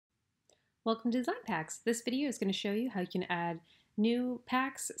Welcome to Design Packs. This video is going to show you how you can add new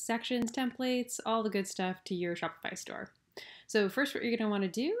packs, sections, templates, all the good stuff to your Shopify store. So first what you're going to want to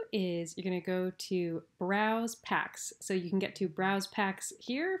do is you're going to go to Browse Packs. So you can get to Browse Packs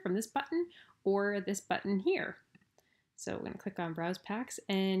here from this button or this button here. So we're going to click on Browse Packs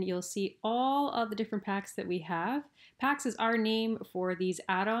and you'll see all of the different packs that we have. Packs is our name for these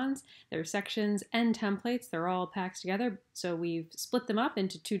add-ons. They're sections and templates. They're all packs together. So we've split them up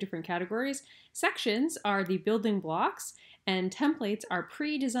into two different categories. Sections are the building blocks and templates are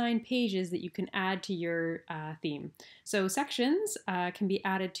pre-designed pages that you can add to your theme. So sections can be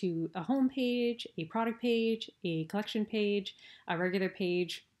added to a home page, a product page, a collection page, a regular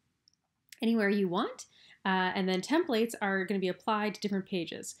page, anywhere you want. And then templates are going to be applied to different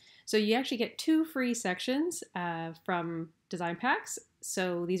pages. So you actually get two free sections from Design Packs.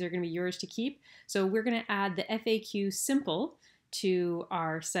 So these are going to be yours to keep. So we're going to add the FAQ Simple to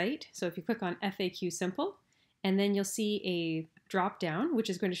our site. So if you click on FAQ Simple, and then you'll see a drop down, which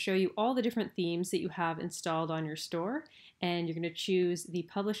is going to show you all the different themes that you have installed on your store. And you're going to choose the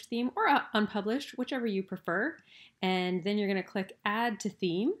published theme or unpublished, whichever you prefer. And then you're going to click Add to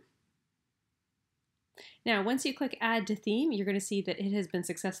Theme. Now, once you click Add to Theme, you're going to see that it has been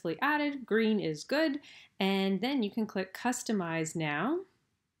successfully added. Green is good. And then you can click Customize Now.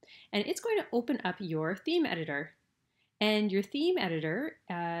 And it's going to open up your theme editor. And your theme editor,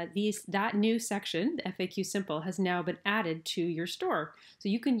 that new section, the FAQ Simple, has now been added to your store. So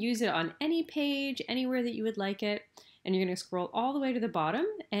you can use it on any page, anywhere that you would like it. And you're going to scroll all the way to the bottom,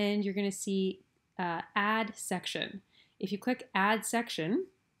 and you're going to see Add Section. If you click Add Section,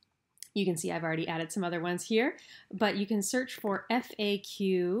 you can see I've already added some other ones here, but you can search for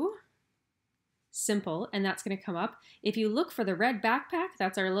FAQ Simple, and that's going to come up. If you look for the red backpack,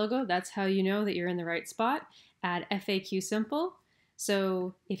 that's our logo. That's how you know that you're in the right spot. Add FAQ Simple.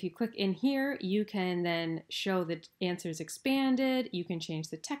 So if you click in here, you can then show the answers expanded. You can change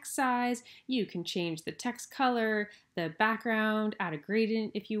the text size. You can change the text color, the background, add a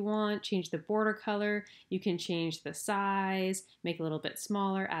gradient if you want, change the border color. You can change the size, make it a little bit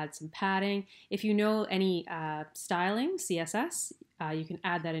smaller, add some padding. If you know any styling, CSS, you can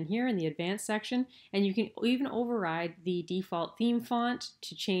add that in here in the advanced section. And you can even override the default theme font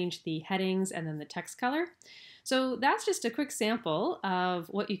to change the headings and then the text color. So that's just a quick sample of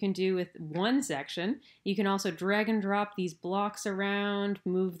what you can do with one section. You can also drag and drop these blocks around,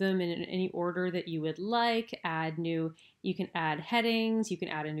 move them in any order that you would like, you can add headings, you can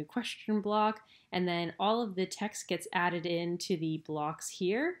add a new question block, and then all of the text gets added into the blocks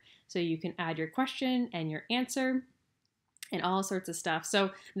here. So you can add your question and your answer and all sorts of stuff.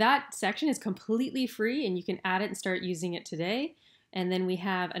 So that section is completely free and you can add it and start using it today. And then we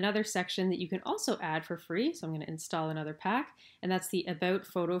have another section that you can also add for free. So I'm going to install another pack, and that's the About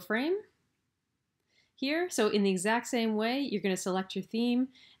Photo Frame here. So in the exact same way, you're going to select your theme,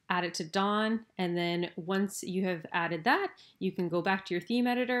 add it to Dawn, and then once you have added that, you can go back to your theme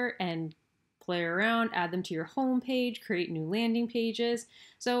editor and play around, add them to your home page, create new landing pages.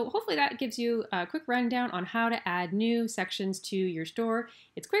 So hopefully that gives you a quick rundown on how to add new sections to your store.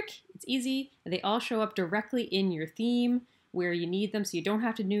 It's quick, it's easy, and they all show up directly in your theme where you need them, so you don't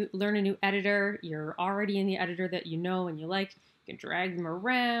have to learn a new editor. You're already in the editor that you know and you like. You can drag them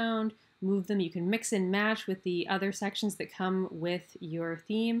around, move them. You can mix and match with the other sections that come with your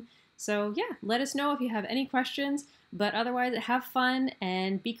theme. So yeah, let us know if you have any questions, but otherwise have fun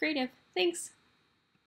and be creative. Thanks.